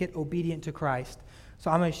to make it obedient to Christ. So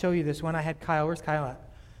I'm going to show you this one. I had Kyle. Where's Kyle at?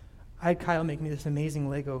 I had Kyle make me this amazing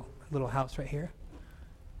Lego little house right here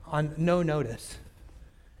on no notice.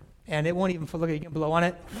 And it won't even look at you can blow on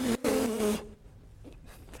it.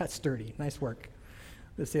 That's sturdy. Nice work.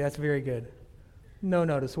 Let's see, that's very good. No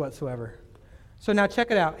notice whatsoever. So now check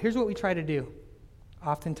it out. Here's what we try to do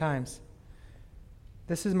oftentimes.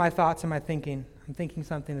 This is my thoughts and my thinking. I'm thinking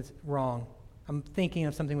something that's wrong. I'm thinking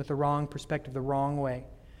of something with the wrong perspective, the wrong way.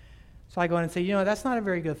 So I go in and say, that's not a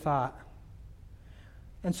very good thought.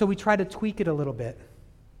 And so we try to tweak it a little bit.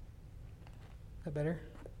 Is that better?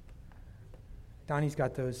 Donnie's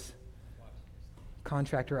got those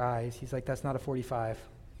contractor eyes. He's like, that's not a 45.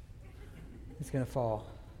 It's going to fall.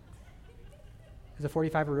 Is a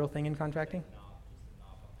 45 a real thing in contracting?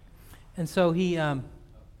 And so he...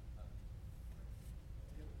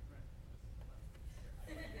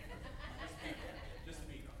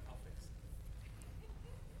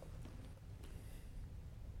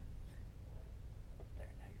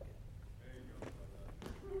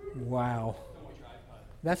 Wow.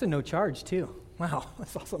 That's a no charge, too. Wow,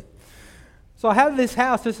 that's awesome. So I have this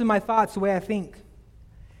house. This is my thoughts, the way I think.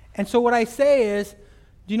 And so what I say is,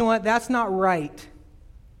 do you know what? That's not right.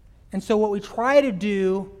 And so what we try to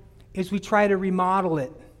do is we try to remodel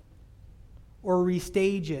it or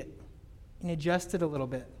restage it and adjust it a little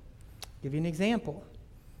bit. Give you an example.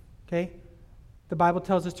 Okay? The Bible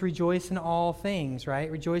tells us to rejoice in all things, right?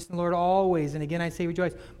 Rejoice in the Lord always. And again, I say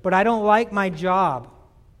rejoice. But I don't like my job.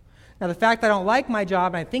 Now, the fact that I don't like my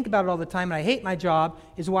job and I think about it all the time and I hate my job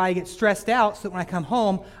is why I get stressed out, so that when I come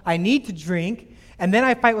home, I need to drink. And then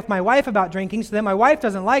I fight with my wife about drinking, so then my wife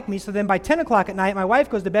doesn't like me. So then by 10 o'clock at night, my wife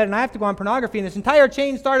goes to bed and I have to go on pornography. And this entire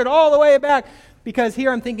chain started all the way back because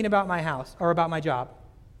here I'm thinking about my house or about my job.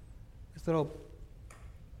 This little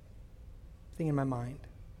thing in my mind.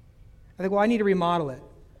 I think, well, I need to remodel it.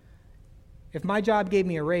 If my job gave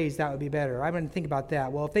me a raise, that would be better. I'm going to think about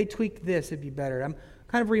that. Well, if they tweaked this, it'd be better. I'm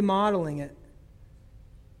kind of remodeling it.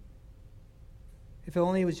 If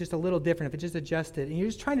only it was just a little different, if it just adjusted. And you're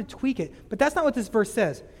just trying to tweak it. But that's not what this verse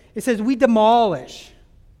says. It says we demolish.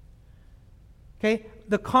 Okay?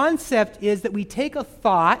 The concept is that we take a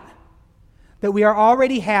thought that we are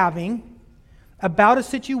already having about a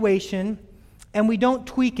situation and we don't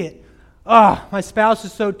tweak it. Oh, my spouse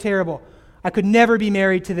is so terrible. I could never be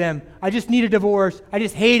married to them. I just need a divorce. I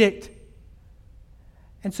just hate it.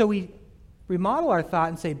 And so we remodel our thought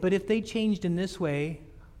and say, but if they changed in this way,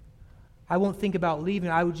 I won't think about leaving.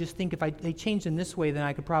 I would just think if they changed in this way, then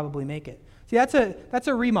I could probably make it. See, that's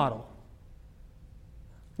a remodel.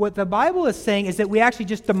 What the Bible is saying is that we actually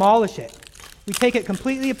just demolish it. We take it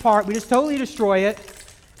completely apart. We just totally destroy it.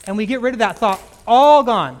 And we get rid of that thought. All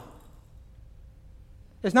gone.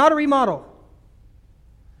 It's not a remodel.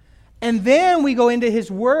 And then we go into His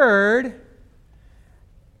Word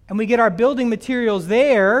and we get our building materials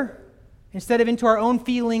there instead of into our own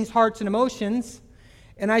feelings, hearts, and emotions.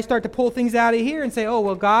 And I start to pull things out of here and say, oh,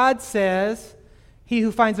 well, God says, he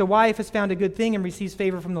who finds a wife has found a good thing and receives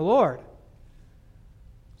favor from the Lord.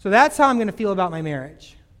 So that's how I'm going to feel about my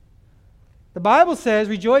marriage. The Bible says,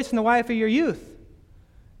 rejoice in the wife of your youth.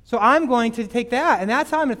 So I'm going to take that, and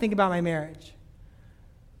that's how I'm going to think about my marriage.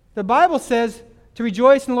 The Bible says to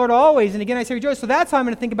rejoice in the Lord always, and again I say rejoice, so that's how I'm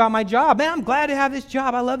going to think about my job. Man, I'm glad to have this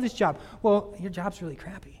job. I love this job. Well, your job's really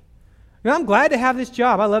crappy. I'm glad to have this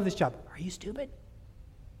job. I love this job. Are you stupid?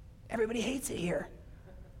 Everybody hates it here.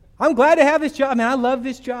 I'm glad to have this job. Man, I love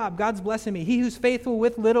this job. God's blessing me. He who's faithful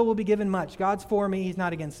with little will be given much. God's for me. He's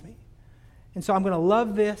not against me. And so I'm going to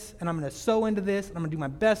love this, and I'm going to sow into this, and I'm going to do my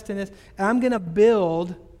best in this, and I'm going to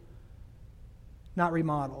build, not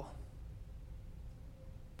remodel.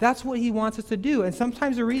 That's what He wants us to do. And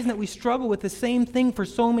sometimes the reason that we struggle with the same thing for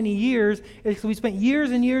so many years is because we spent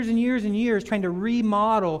years and years and years and years trying to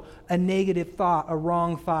remodel a negative thought, a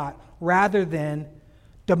wrong thought, rather than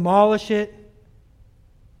demolish it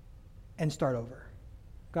and start over.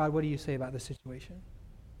 God, what do you say about this situation?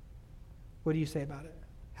 What do you say about it?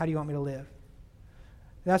 How do you want me to live?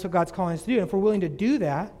 That's what God's calling us to do. And if we're willing to do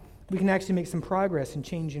that, we can actually make some progress in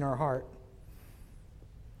changing our heart.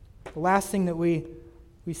 The last thing that we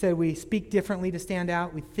said, we speak differently to stand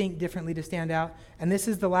out, we think differently to stand out, and this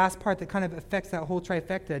is the last part that kind of affects that whole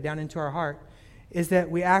trifecta down into our heart, is that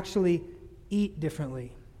we actually eat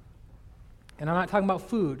differently. And I'm not talking about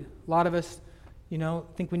food. A lot of us,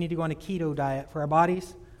 think we need to go on a keto diet for our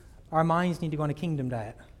bodies. Our minds need to go on a kingdom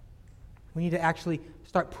diet. We need to actually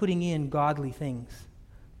start putting in godly things,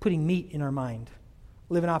 putting meat in our mind,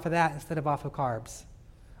 living off of that instead of off of carbs.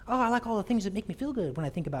 Oh, I like all the things that make me feel good when I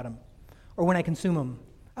think about them or when I consume them.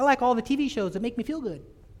 I like all the TV shows that make me feel good.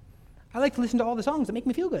 I like to listen to all the songs that make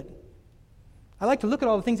me feel good. I like to look at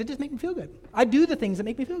all the things that just make me feel good. I do the things that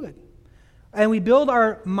make me feel good. And we build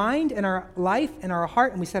our mind and our life and our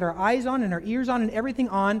heart, and we set our eyes on and our ears on and everything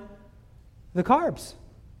on the carbs.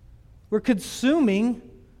 We're consuming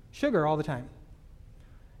sugar all the time.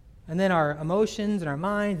 And then our emotions and our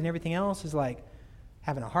minds and everything else is like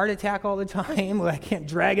having a heart attack all the time. I can't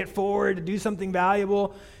drag it forward to do something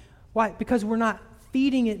valuable. Why? Because we're not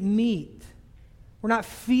feeding it meat. We're not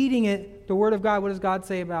feeding it the Word of God. What does God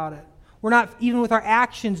say about it? We're not, even with our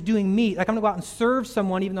actions, doing meat. Like I'm going to go out and serve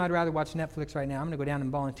someone, even though I'd rather watch Netflix right now. I'm going to go down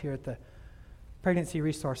and volunteer at the Pregnancy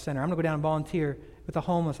Resource Center. I'm going to go down and volunteer with the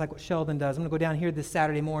homeless like what Sheldon does. I'm going to go down here this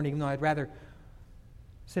Saturday morning, even though I'd rather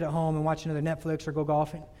sit at home and watch another Netflix or go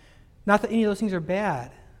golfing. Not that any of those things are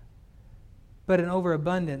bad, but an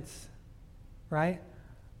overabundance, right?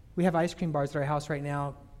 We have ice cream bars at our house right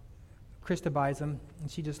now. Krista buys them,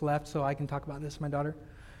 and she just left, so I can talk about this, my daughter.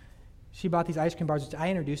 She bought these ice cream bars, which I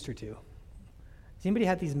introduced her to. Has anybody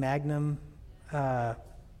had these Magnum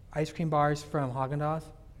ice cream bars from Haagen-Dazs?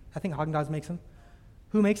 I think Haagen-Dazs makes them.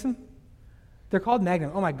 Who makes them? They're called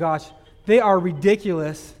Magnum. Oh my gosh, they are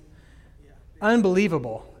ridiculous,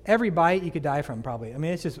 unbelievable. Every bite you could die from, probably. I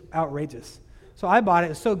mean, it's just outrageous. So I bought it. It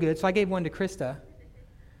was so good. So I gave one to Krista,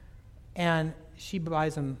 and she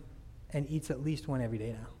buys them and eats at least one every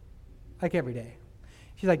day now. Like every day.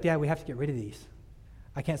 She's like, Dad, we have to get rid of these.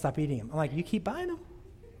 I can't stop eating them. I'm like, you keep buying them.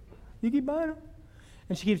 You keep buying them.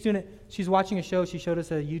 And she keeps doing it. She's watching a show. She showed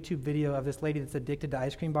us a YouTube video of this lady that's addicted to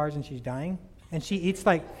ice cream bars, and she's dying. And she eats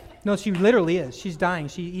like, no, she literally is. She's dying.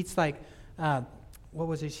 She eats like, what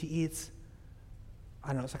was it? She eats, I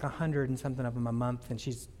don't know, it's like 100 and something of them a month, and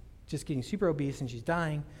she's just getting super obese, and she's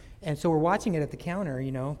dying. And so we're watching it at the counter,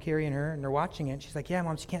 Carrie and her, and they're watching it. She's like, yeah,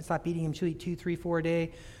 Mom, she can't stop eating them. She'll eat 2, 3, 4 a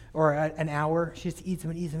day, or an hour. She just eats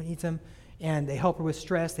them and eats them and eats them. And they help her with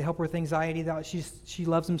stress. They help her with anxiety. She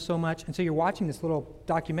loves them so much. And so you're watching this little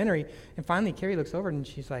documentary, and finally Carrie looks over and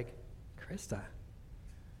she's like, Krista.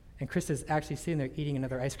 And Krista's actually sitting there eating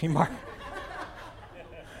another ice cream bar.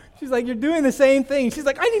 She's like, you're doing the same thing. She's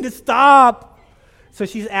like, I need to stop. So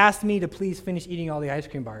she's asked me to please finish eating all the ice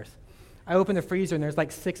cream bars. I open the freezer, and there's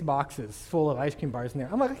like 6 boxes full of ice cream bars in there.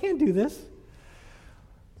 I'm like, I can't do this.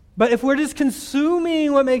 But if we're just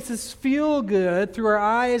consuming what makes us feel good through our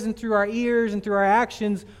eyes and through our ears and through our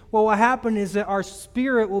actions, what will happen is that our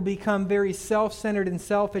spirit will become very self-centered and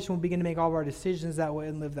selfish, and we'll begin to make all of our decisions that way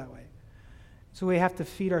and live that way. So we have to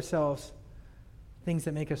feed ourselves things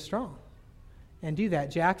that make us strong and do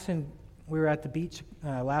that. Jackson, we were at the beach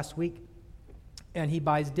last week, and he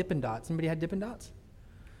buys Dippin' Dots. Anybody had Dippin' Dots?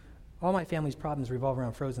 All my family's problems revolve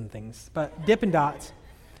around frozen things, but Dippin' Dots.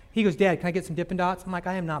 He goes, Dad, can I get some Dippin' Dots? I'm like,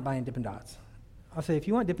 I am not buying Dippin' Dots. I'll say, if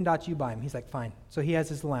you want Dippin' Dots, you buy them. He's like, fine. So he has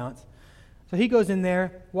his allowance. So he goes in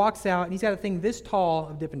there, walks out, and he's got a thing this tall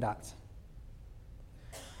of Dippin' Dots.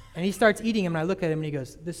 And he starts eating them, and I look at him, and he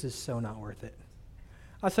goes, this is so not worth it.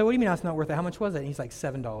 I said, what do you mean that's not worth it? How much was it? And he's like,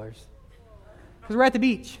 $7. Because we're at the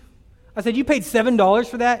beach. I said, you paid $7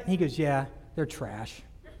 for that? And he goes, yeah, they're trash.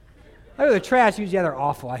 I go, they're trash? He goes, yeah, they're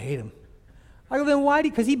awful. I hate them. I go, then why do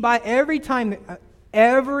you? Because he buy every time...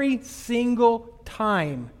 Every single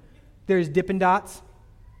time there's Dippin' Dots,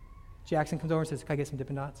 Jackson comes over and says, can I get some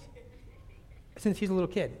Dippin' Dots? Since he's a little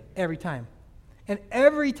kid, every time. And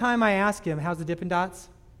every time I ask him, how's the Dippin' Dots?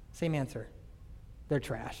 Same answer. They're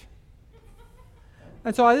trash.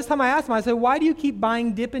 And so this time I asked him, I said, why do you keep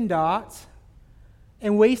buying Dippin' Dots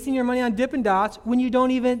and wasting your money on Dippin' Dots when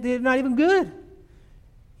they're not even good?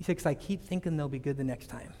 He said, because I keep thinking they'll be good the next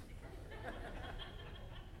time.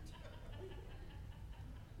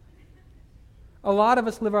 A lot of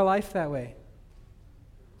us live our life that way.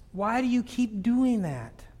 Why do you keep doing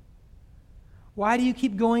that? Why do you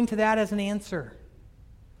keep going to that as an answer?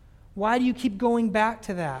 Why do you keep going back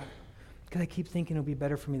to that? Because I keep thinking it'll be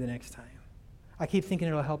better for me the next time. I keep thinking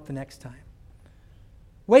it'll help the next time.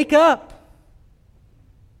 Wake up!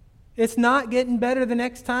 It's not getting better the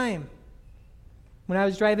next time. When I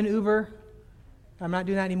was driving Uber, I'm not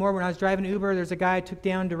doing that anymore. When I was driving Uber, there's a guy I took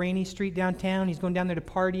down to Rainey Street downtown. He's going down there to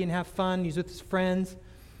party and have fun. He's with his friends.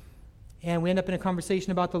 And we end up in a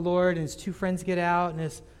conversation about the Lord, and his 2 friends get out,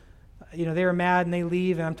 and they were mad, and they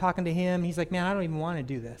leave, and I'm talking to him. He's like, man, I don't even want to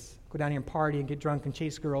do this. Go down here and party and get drunk and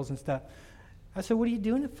chase girls and stuff. I said, what are you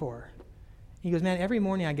doing it for? He goes, man, every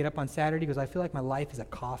morning I get up on Saturday. He goes, I feel like my life is a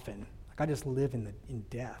coffin. Like I just live in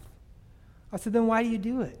death. I said, then why do you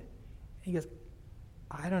do it? He goes,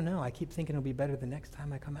 I don't know. I keep thinking it'll be better the next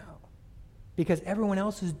time I come out. Because everyone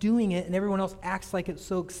else is doing it, and everyone else acts like it's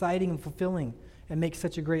so exciting and fulfilling and makes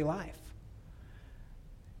such a great life.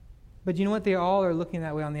 But you know what? They all are looking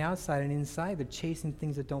that way on the outside, and inside they're chasing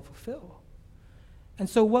things that don't fulfill. And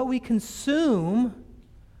so what we consume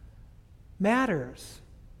matters.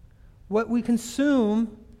 What we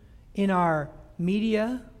consume in our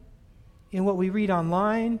media, in what we read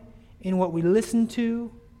online, in what we listen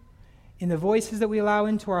to, in the voices that we allow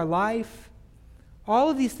into our life,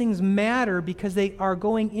 all of these things matter because they are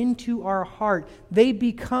going into our heart. They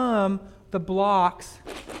become the blocks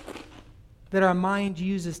that our mind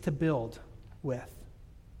uses to build with.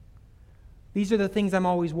 These are the things I'm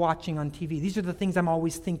always watching on TV. These are the things I'm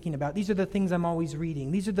always thinking about. These are the things I'm always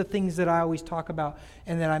reading. These are the things that I always talk about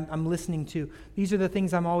and that I'm listening to. These are the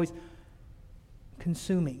things I'm always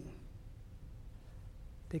consuming.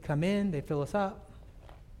 They come in, they fill us up.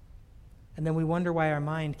 And then we wonder why our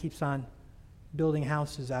mind keeps on building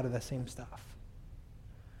houses out of the same stuff.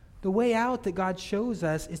 The way out that God shows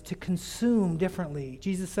us is to consume differently.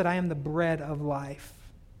 Jesus said, I am the bread of life.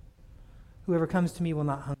 Whoever comes to me will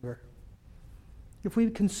not hunger. If we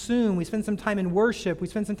consume, we spend some time in worship, we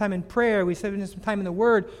spend some time in prayer, we spend some time in the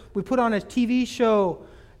Word, we put on a TV show,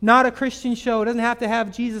 not a Christian show. It doesn't have to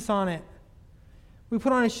have Jesus on it. We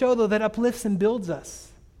put on a show, though, that uplifts and builds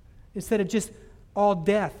us instead of just all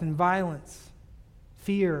death and violence,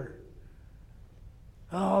 fear.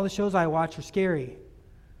 Oh, all the shows I watch are scary.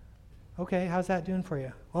 Okay, how's that doing for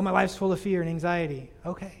you? Well, my life's full of fear and anxiety.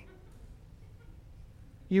 Okay.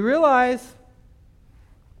 You realize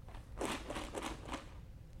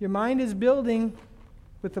your mind is building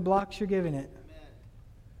with the blocks you're giving it.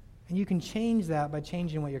 And you can change that by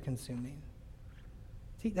changing what you're consuming.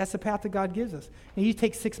 See, that's the path that God gives us. And you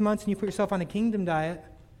take 6 months and you put yourself on a kingdom diet,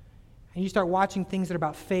 and you start watching things that are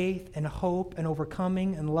about faith and hope and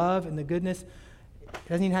overcoming and love and the goodness. It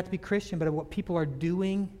doesn't even have to be Christian, but of what people are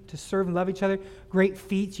doing to serve and love each other. Great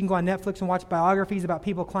feats. You can go on Netflix and watch biographies about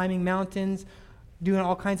people climbing mountains, doing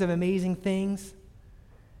all kinds of amazing things.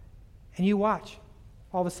 And you watch.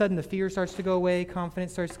 All of a sudden, the fear starts to go away,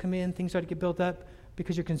 confidence starts to come in, things start to get built up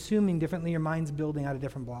because you're consuming differently, your mind's building out of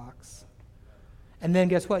different blocks. And then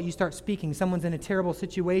guess what? You start speaking. Someone's in a terrible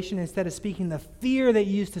situation. Instead of speaking the fear that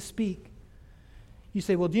you used to speak, you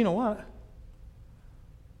say, well, do you know what?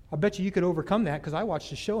 I bet you could overcome that because I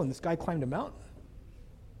watched a show and this guy climbed a mountain.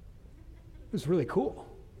 It was really cool.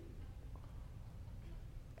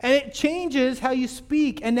 And it changes how you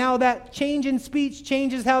speak. And now that change in speech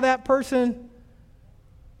changes how that person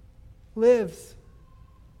lives.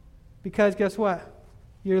 Because guess what?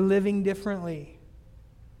 You're living differently.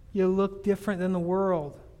 You look different than the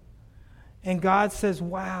world. And God says,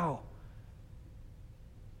 wow,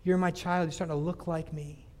 you're my child. You're starting to look like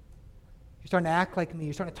me. You're starting to act like me.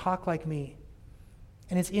 You're starting to talk like me.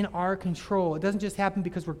 And it's in our control. It doesn't just happen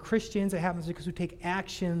because we're Christians. It happens because we take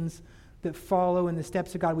actions that follow in the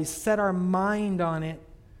steps of God. We set our mind on it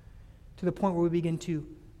to the point where we begin to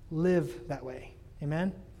live that way.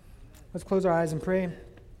 Amen? Let's close our eyes and pray.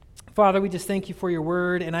 Father, we just thank you for your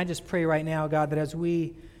word. And I just pray right now, God, that as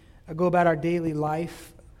we go about our daily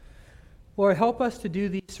life, Lord, help us to do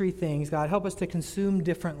these three things, God. Help us to consume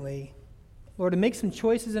differently. Lord, to make some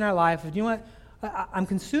choices in our life. You know what? I'm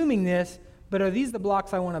consuming this, but are these the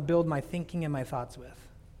blocks I want to build my thinking and my thoughts with?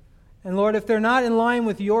 And Lord, if they're not in line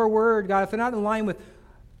with your word, God, if they're not in line with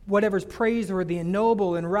whatever's praiseworthy and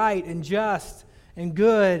noble and right and just and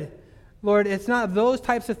good, Lord, it's not those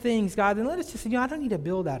types of things, God, then let us just say, I don't need to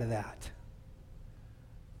build out of that.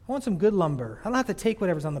 I want some good lumber. I don't have to take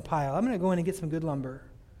whatever's on the pile. I'm going to go in and get some good lumber.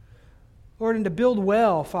 Lord, and to build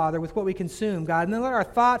well, Father, with what we consume, God. And then let our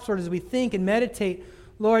thoughts, Lord, as we think and meditate,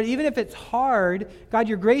 Lord, even if it's hard, God,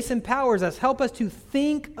 your grace empowers us. Help us to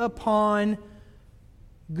think upon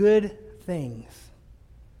good things.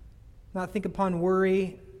 Not think upon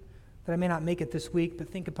worry that I may not make it this week, but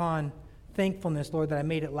think upon thankfulness, Lord, that I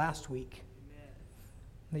made it last week. Amen.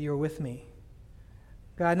 That you were with me.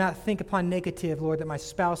 God, not think upon negative, Lord, that my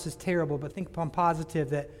spouse is terrible, but think upon positive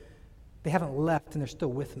that they haven't left and they're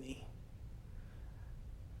still with me.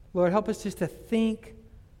 Lord, help us just to think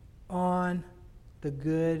on the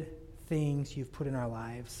good things you've put in our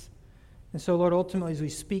lives. And so, Lord, ultimately, as we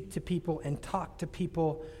speak to people and talk to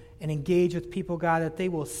people and engage with people, God, that they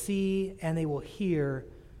will see and they will hear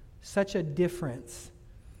such a difference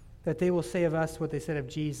that they will say of us what they said of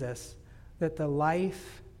Jesus, that the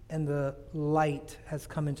life and the light has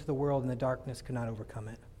come into the world and the darkness could not overcome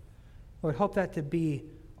it. Lord, help that to be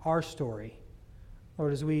our story.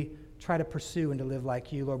 Lord, as we try to pursue and to live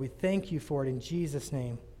like you, Lord, we thank you for it in Jesus'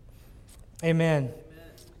 name. Amen.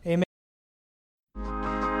 Amen.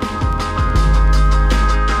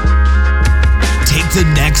 Take the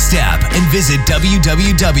next step and visit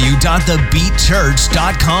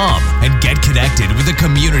www.thebeatchurch.com and get connected with a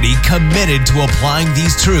community committed to applying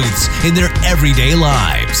these truths in their everyday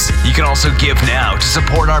lives. You can also give now to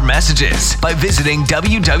support our messages by visiting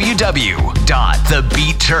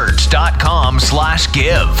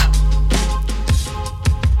www.thebeatchurch.com/give.